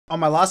On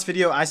my last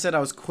video, I said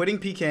I was quitting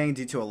PKing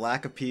due to a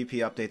lack of PvP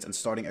updates and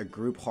starting a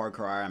group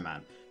Hardcore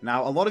Ironman.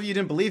 Now, a lot of you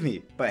didn't believe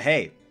me, but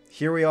hey,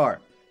 here we are.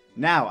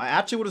 Now, I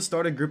actually would have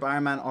started Group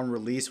Ironman on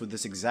release with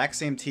this exact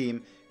same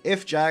team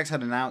if Jags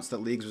had announced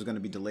that Leagues was going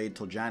to be delayed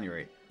till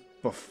January,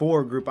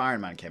 before Group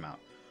Ironman came out.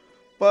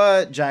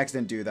 But Jags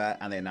didn't do that,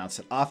 and they announced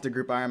it after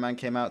Group Ironman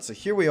came out, so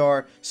here we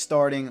are,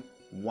 starting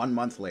 1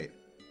 month late.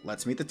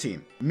 Let's meet the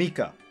team.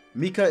 Mika.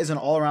 Mika is an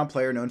all-around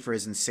player known for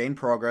his insane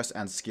progress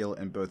and skill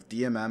in both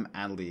DMM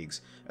and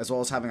Leagues, as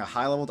well as having a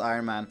high-leveled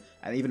Ironman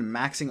and even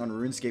maxing on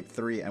RuneScape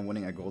 3 and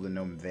winning a Golden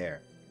Gnome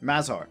there.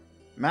 Mazhar.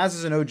 Maz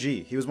is an OG.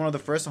 He was one of the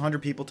first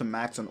 100 people to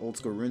max on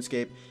old-school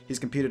RuneScape. He's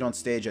competed on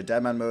stage at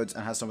Deadman modes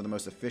and has some of the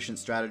most efficient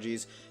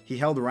strategies. He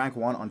held rank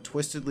 1 on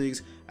Twisted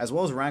Leagues, as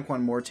well as rank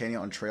 1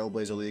 Mauritania on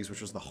Trailblazer Leagues, which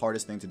was the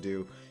hardest thing to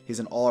do. He's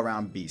an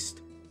all-around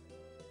beast.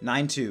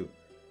 9-2.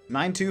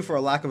 9-2, for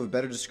a lack of a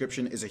better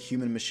description, is a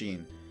human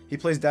machine. He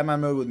plays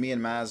Deadman mode with me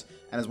and Maz,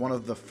 and is one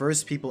of the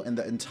first people in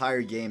the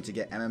entire game to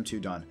get MM2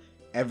 done,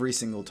 every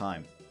single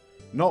time.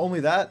 Not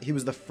only that, he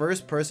was the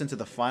first person to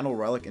the final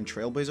relic in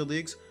Trailblazer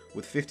Leagues,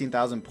 with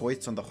 15,000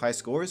 points on the high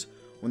scores,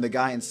 when the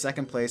guy in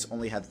second place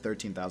only had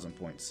 13,000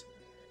 points.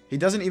 He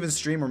doesn't even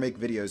stream or make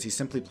videos, he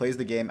simply plays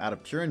the game out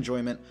of pure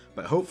enjoyment,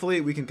 but hopefully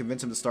we can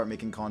convince him to start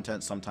making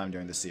content sometime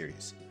during the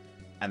series.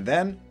 And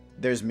then,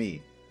 there's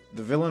me,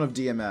 the villain of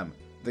DMM,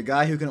 the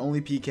guy who can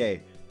only PK,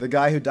 the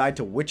guy who died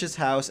to Witch's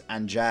House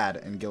and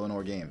Jad in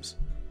Gillinor games.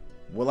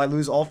 Will I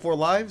lose all 4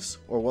 lives,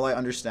 or will I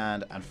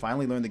understand and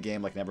finally learn the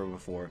game like never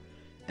before,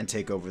 and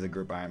take over the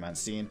Group Ironman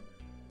scene?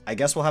 I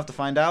guess we'll have to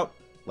find out.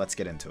 Let's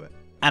get into it.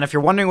 And if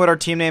you're wondering what our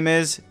team name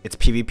is, it's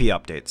PvP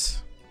Updates.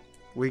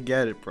 We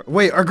get it, bro.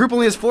 Wait, our group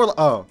only has 4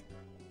 oh.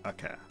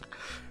 Okay.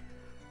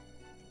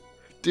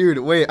 Dude,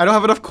 wait, I don't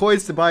have enough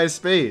coins to buy a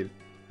spade.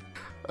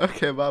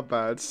 Okay, my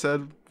bad.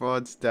 Sell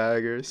bronze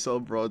dagger, sell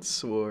bronze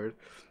sword,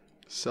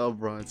 sell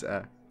bronze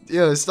axe.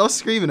 Yo, stop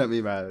screaming at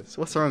me, man.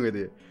 What's wrong with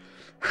you?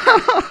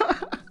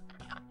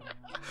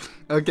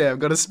 Okay, I'm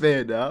gonna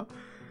spade now.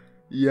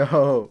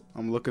 Yo,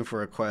 I'm looking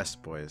for a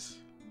quest, boys.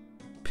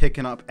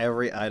 Picking up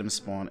every item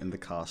spawn in the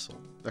castle.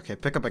 Okay,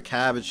 pick up a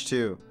cabbage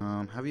too.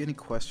 Have you any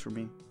quests for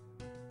me?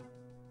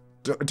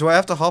 Do I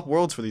have to hop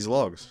worlds for these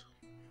logs?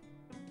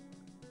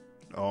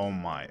 Oh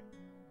my.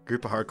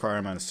 Group of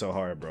Hardcore Ironman is so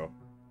hard, bro.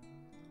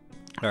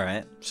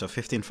 Alright, so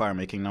 15 fire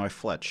making, now I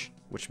fletch.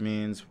 Which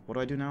means, what do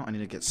I do now? I need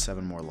to get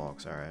 7 more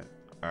logs, alright.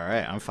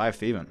 Alright, I'm 5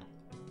 thieving.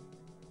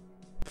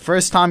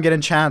 First time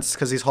getting chance,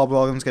 because these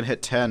hobgoblins can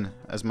hit 10,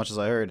 as much as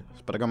I heard.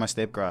 But I got my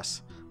snape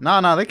grass.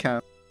 Nah, they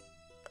can't.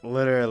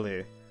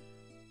 Literally.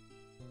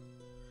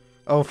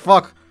 Oh,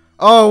 fuck.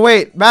 Oh,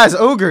 wait, Maz,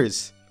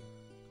 ogres!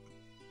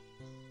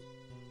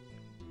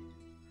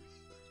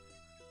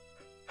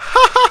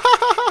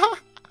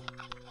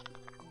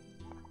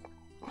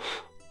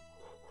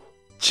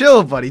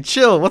 Chill, buddy,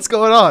 chill. What's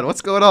going on? What's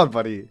going on,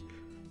 buddy?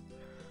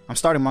 I'm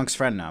starting Monk's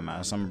Friend now,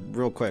 Maz. I'm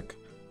real quick.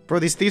 Bro,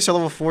 these thieves are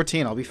level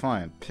 14. I'll be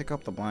fine. Pick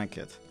up the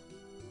blanket.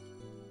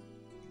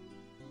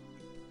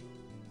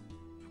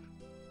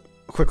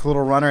 Quick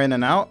little runner in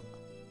and out.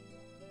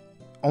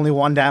 Only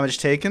 1 damage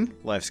taken.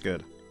 Life's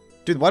good.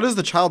 Dude, why does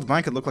the child's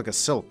blanket look like a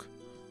silk?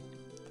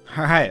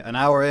 Alright, an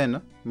hour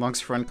in.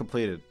 Monk's Friend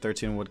completed.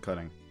 13 wood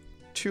cutting.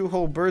 2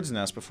 whole bird's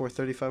nests before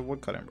 35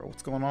 wood cutting, bro.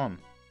 What's going on?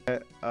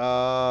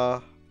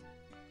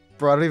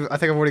 Bro, I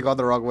think I've already gone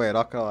the wrong way,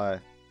 not gonna lie.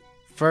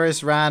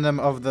 First random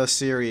of the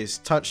series.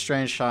 Touch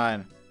Strange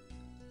Shine.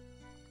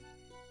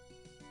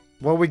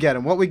 What we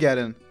getting? What we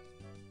getting?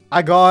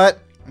 I got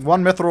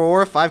 1 mithril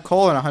ore, 5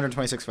 coal, and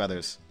 126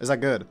 feathers. Is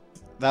that good?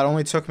 That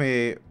only took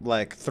me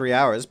like 3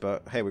 hours,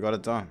 but hey, we got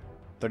it done.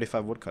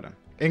 35 wood cutting.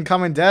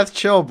 Incoming death,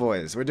 chill,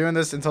 boys. We're doing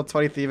this until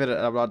 20 thieving, and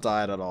I'm not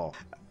dying at all.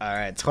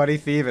 Alright, 20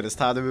 thieving. It's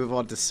time to move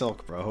on to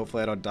silk, bro.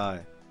 Hopefully I don't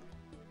die.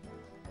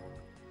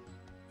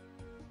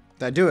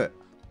 Did I do it?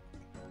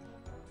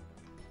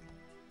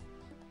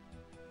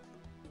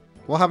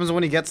 What happens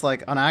when he gets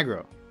like on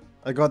aggro?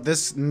 I got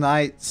this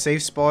knight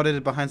safe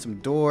spotted behind some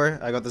door.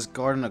 I got this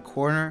guard in a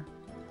corner.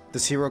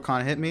 This hero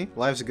can't hit me.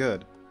 Life's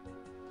good.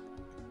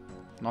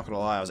 Not gonna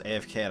lie, I was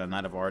AFK and a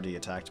knight of RD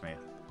attacked me.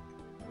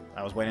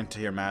 I was waiting to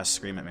hear Maz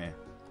scream at me.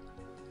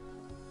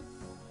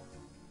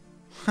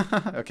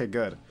 Okay,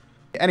 good.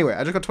 Anyway,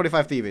 I just got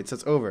 25 thieves, so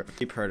it's over.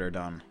 Sheep herder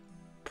done.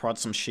 Prod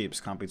some sheeps,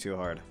 can't be too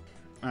hard.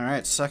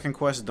 Alright, second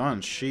quest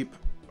done. Sheep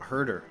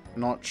herder,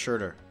 not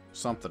shirter.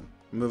 Something.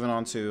 Moving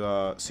on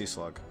to sea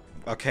slug.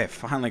 Okay,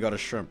 finally got a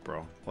shrimp,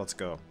 bro. Let's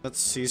go. That's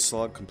sea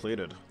slug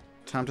completed.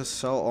 Time to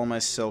sell all my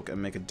silk and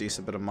make a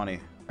decent bit of money.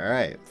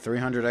 Alright,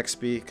 300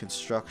 XP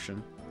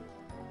construction.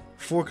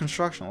 4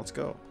 construction, let's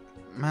go.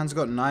 Man's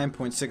got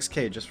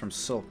 9.6k just from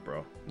silk,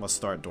 bro. Let's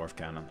start Dwarf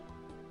Cannon.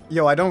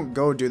 Yo, I don't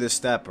go do this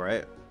step,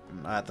 right?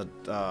 At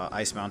the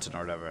Ice Mountain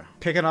or whatever.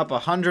 Picking up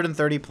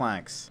 130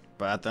 planks.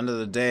 But at the end of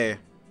the day,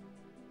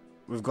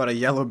 we've got a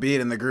yellow bead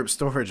in the group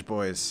storage,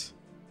 boys.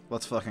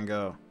 Let's fucking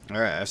go.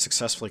 Alright, I've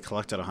successfully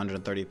collected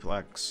 130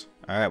 planks.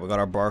 Alright, we got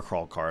our bar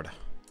crawl card.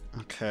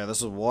 Okay,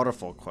 this is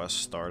waterfall quest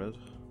started.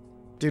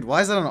 Dude,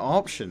 why is that an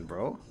option,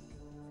 bro?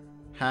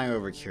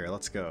 Hangover Cure,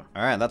 let's go.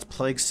 Alright, that's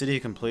Plague City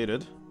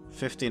completed.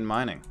 15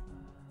 mining.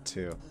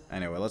 2.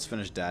 Anyway, let's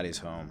finish Daddy's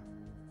Home.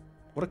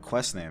 What a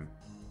quest name.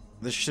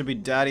 This should be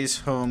Daddy's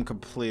Home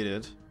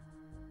completed.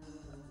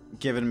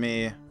 Giving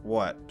me,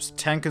 what?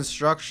 10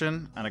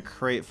 construction and a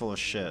crate full of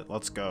shit.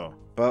 Let's go.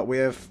 But we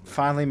have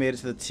finally made it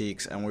to the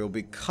teaks, and we will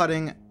be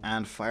cutting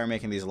and fire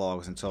making these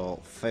logs until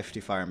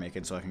 50 fire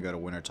making so I can go to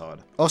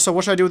Wintertodd. Also,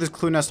 what should I do with this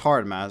clue nest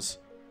hard, Maz?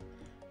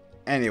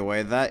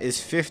 Anyway, that is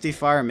 50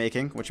 fire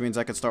making, which means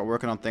I can start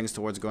working on things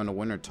towards going to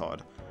Wintertodd.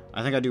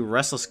 I think I do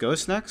Restless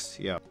Ghost next?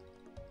 Yeah.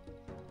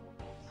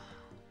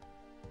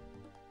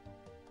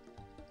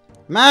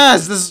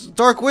 Maz, this is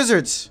Dark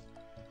Wizards!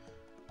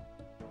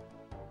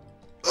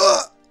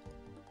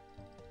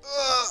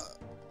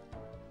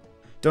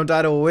 Don't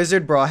die to a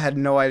wizard, bro. I had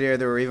no idea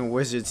there were even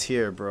wizards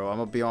here, bro. I'm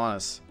gonna be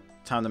honest.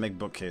 Time to make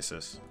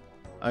bookcases.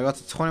 I got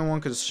to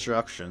 21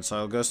 construction, so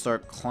I'll go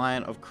start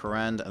Client of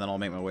Korend, and then I'll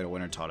make my way to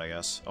Wintertodd, I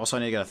guess. Also, I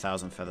need to get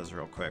 1,000 feathers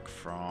real quick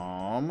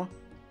from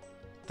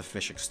the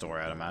fishing store,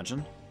 I'd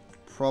imagine.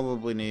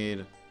 Probably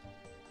need...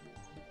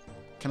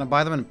 Can I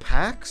buy them in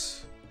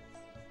packs?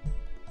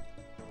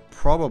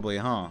 Probably,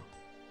 huh?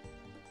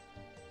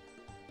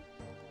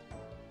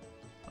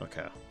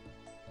 Okay.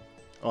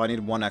 Oh, I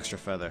need 1 extra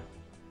feather.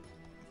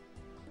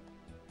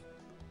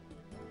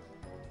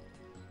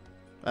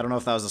 I don't know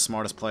if that was the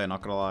smartest play,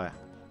 not gonna lie.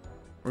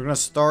 We're gonna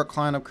start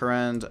Client of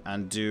Korend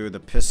and do the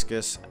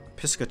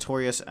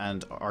Piscatorius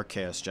and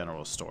Arceus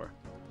General Store.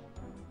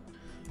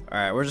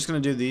 Alright, we're just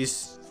gonna do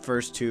these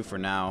first 2 for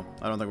now.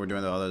 I don't think we're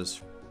doing the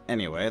others.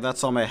 Anyway,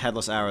 that's all my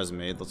headless arrows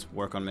made. Let's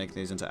work on making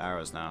these into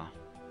arrows now.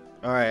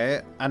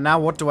 Alright, and now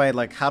what do I,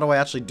 like, how do I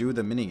actually do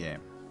the minigame?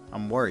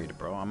 I'm worried,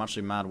 bro. I'm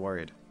actually mad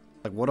worried.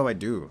 Like, what do I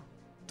do?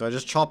 Do I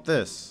just chop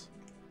this?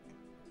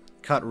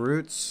 Cut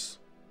roots?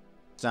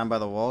 Stand by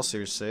the wall so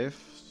you're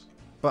safe?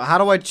 But how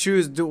do I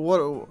choose,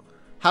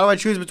 how do I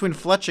choose between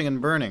fletching and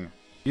burning?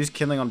 Use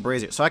kindling on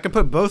brazier. So I can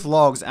put both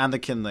logs and the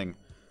kindling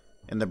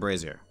in the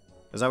brazier.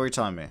 Is that what you're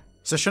telling me?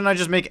 So shouldn't I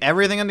just make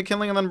everything into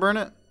kindling and then burn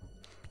it?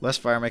 Less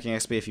fire making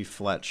XP if you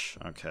fletch.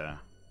 Okay.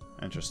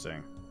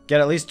 Interesting.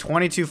 Get at least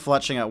 22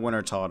 fletching at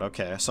Wintertodd.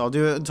 Okay, so I'll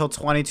do it until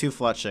 22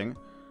 fletching.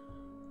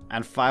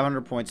 And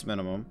 500 points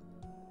minimum.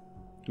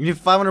 You need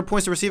 500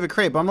 points to receive a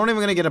crate, but I'm not even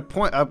going to get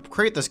a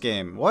crate this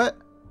game. What?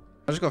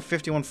 I just got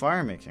 51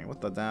 fire making.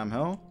 What the damn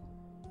hell?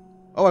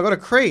 Oh, I got a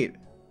crate.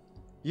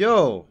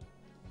 Yo.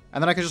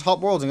 And then I can just hop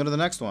worlds and go to the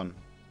next one.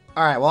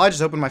 Alright, well, I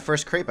just opened my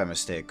first crate by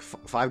mistake.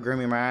 5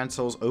 Grimmy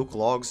Marantles, Oak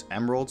Logs,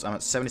 Emeralds. I'm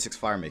at 76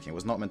 fire making.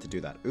 Was not meant to do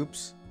that.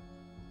 Oops.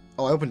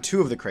 Oh, I opened 2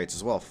 of the crates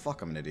as well.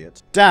 Fuck, I'm an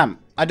idiot. Damn,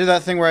 I did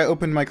that thing where I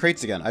opened my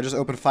crates again. I just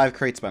opened 5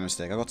 crates by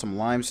mistake. I got some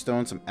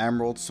limestone, some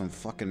emeralds, some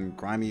fucking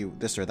grimy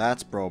this or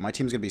that. Bro, my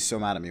team's gonna be so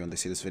mad at me when they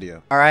see this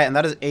video. Alright, and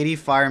that is 80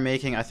 fire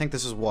making. I think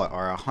this is what,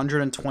 our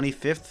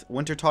 125th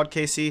Wintertodd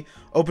KC.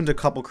 Opened a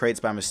couple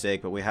crates by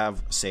mistake, but we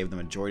have saved the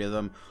majority of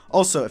them.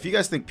 Also, if you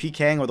guys think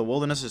PKing or the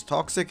wilderness is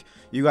toxic,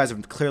 you guys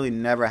have clearly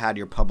never had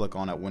your public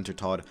on at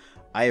Wintertodd.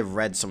 I have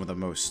read some of the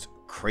most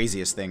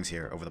craziest things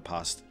here over the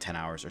past 10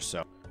 hours or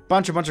so.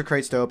 Bunch of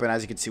crates to open.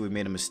 As you can see, we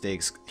made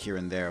mistakes here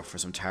and there for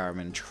some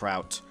Tarraman,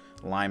 Trout,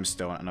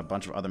 Limestone, and a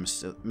bunch of other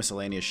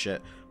miscellaneous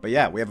shit. But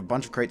yeah, we have a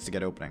bunch of crates to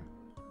get opening.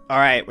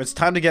 Alright, it's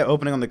time to get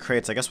opening on the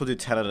crates. I guess we'll do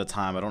 10 at a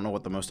time. I don't know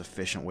what the most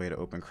efficient way to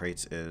open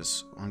crates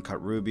is.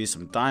 Uncut rubies,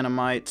 some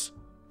dynamite,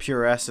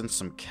 pure essence,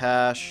 some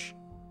cash,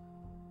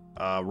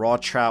 raw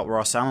trout,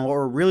 raw salmon. What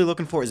we're really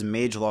looking for is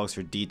mage logs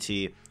for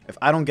DT. If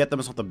I don't get them,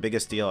 it's not the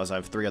biggest deal, as I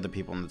have 3 other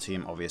people on the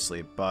team,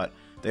 obviously. But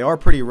they are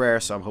pretty rare,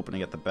 so I'm hoping to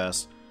get the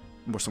best.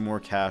 Some more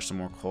cash, some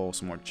more coal,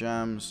 some more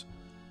gems,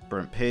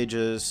 burnt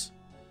pages,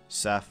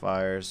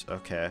 sapphires.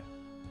 Okay,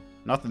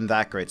 nothing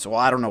that great. So, well,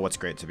 I don't know what's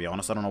great, to be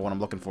honest. I don't know what I'm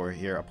looking for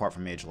here apart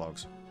from mage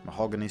logs.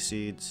 Mahogany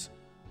seeds,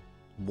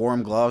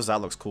 warm gloves.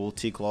 That looks cool.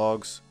 Teak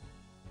logs.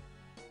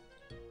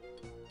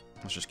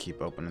 Let's just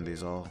keep opening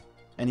these all.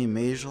 Any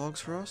mage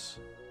logs for us?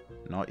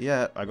 Not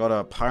yet. I got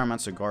a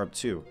pyromancer garb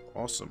too.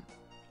 Awesome.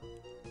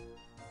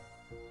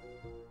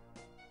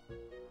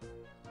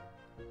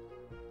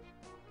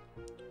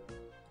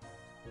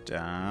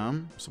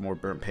 Damn. Some more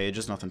burnt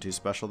pages. Nothing too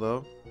special,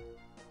 though.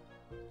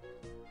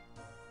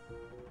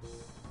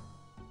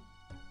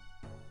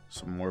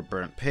 Some more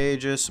burnt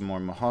pages. Some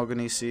more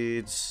mahogany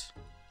seeds.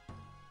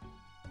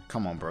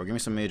 Come on, bro. Give me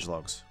some mage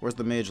logs. Where's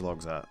the mage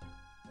logs at?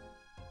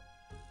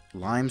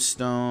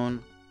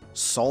 Limestone.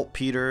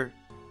 Saltpeter.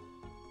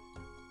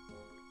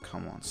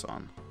 Come on,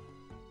 son.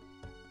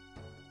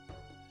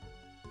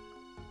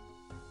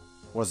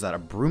 What's that? A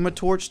bruma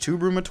torch? 2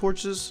 bruma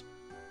torches?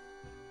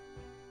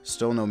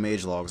 Still no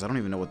mage logs. I don't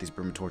even know what these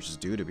bruma torches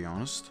do, to be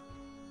honest.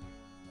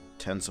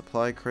 10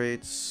 supply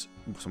crates.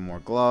 Some more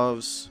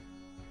gloves.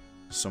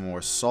 Some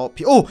more salt.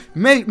 Oh!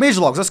 Mage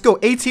logs! Let's go!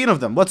 18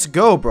 of them! Let's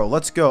go, bro!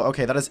 Let's go!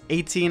 Okay, that is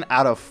 18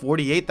 out of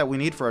 48 that we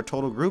need for our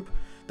total group.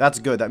 That's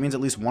good. That means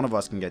at least one of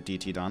us can get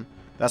DT done.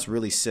 That's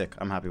really sick.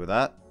 I'm happy with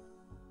that.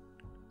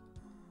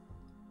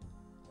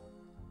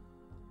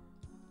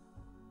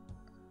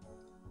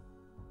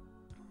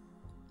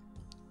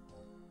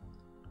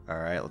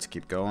 Alright, let's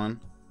keep going.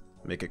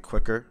 Make it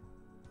quicker.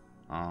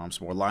 Some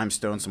more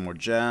limestone, some more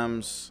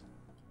gems.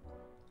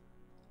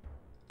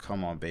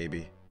 Come on,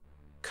 baby.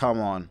 Come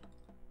on.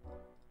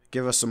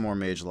 Give us some more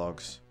mage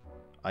logs.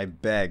 I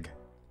beg.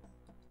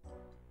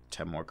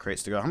 10 more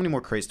crates to go. How many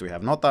more crates do we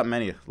have? Not that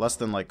many. Less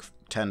than like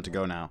 10 to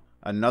go now.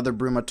 Another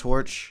Bruma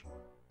torch.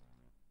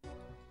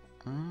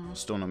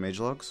 Still no mage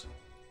logs.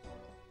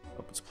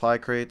 Open supply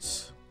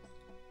crates.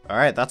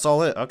 Alright, that's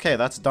all it. Okay,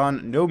 that's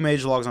done. No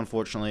mage logs,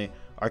 unfortunately.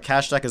 Our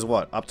cash stack is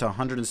what? Up to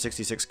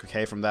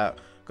 166k from that.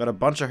 Got a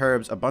bunch of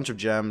herbs, a bunch of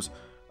gems.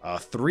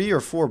 3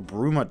 or 4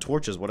 Bruma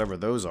torches, whatever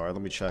those are.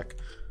 Let me check.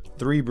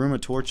 3 Bruma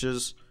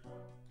torches.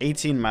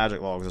 18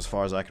 magic logs as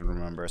far as I can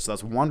remember. So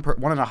that's 1.5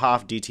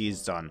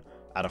 DTs done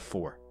out of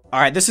 4.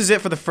 Alright, this is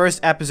it for the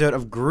first episode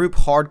of Group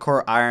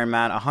Hardcore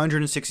Ironman.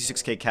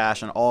 166k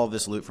cash and all of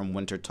this loot from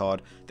Winter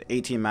Todd. The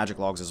 18 magic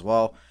logs as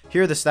well.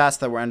 Here are the stats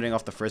that we're ending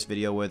off the first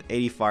video with.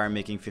 80 fire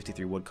making,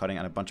 53 wood cutting,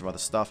 and a bunch of other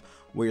stuff.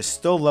 We're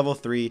still level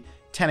 3,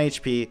 10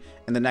 HP.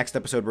 In the next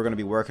episode, we're going to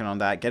be working on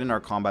that, getting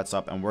our combats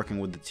up, and working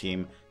with the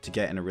team to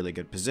get in a really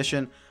good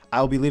position.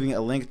 I'll be leaving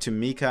a link to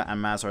Mika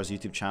and Mazhar's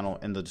YouTube channel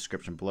in the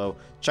description below.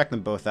 Check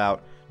them both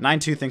out.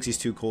 92 thinks he's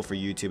too cool for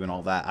YouTube and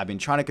all that. I've been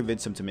trying to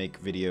convince him to make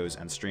videos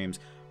and streams,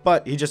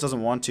 but he just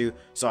doesn't want to,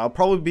 so I'll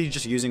probably be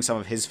just using some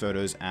of his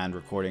photos and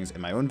recordings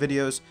in my own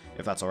videos,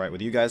 if that's alright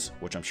with you guys,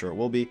 which I'm sure it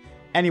will be.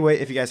 Anyway,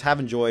 if you guys have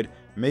enjoyed,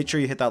 make sure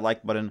you hit that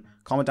like button,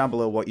 comment down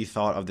below what you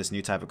thought of this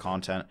new type of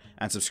content,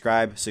 and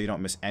subscribe so you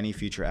don't miss any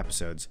future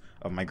episodes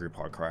of my Group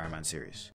Hardcore Ironman series.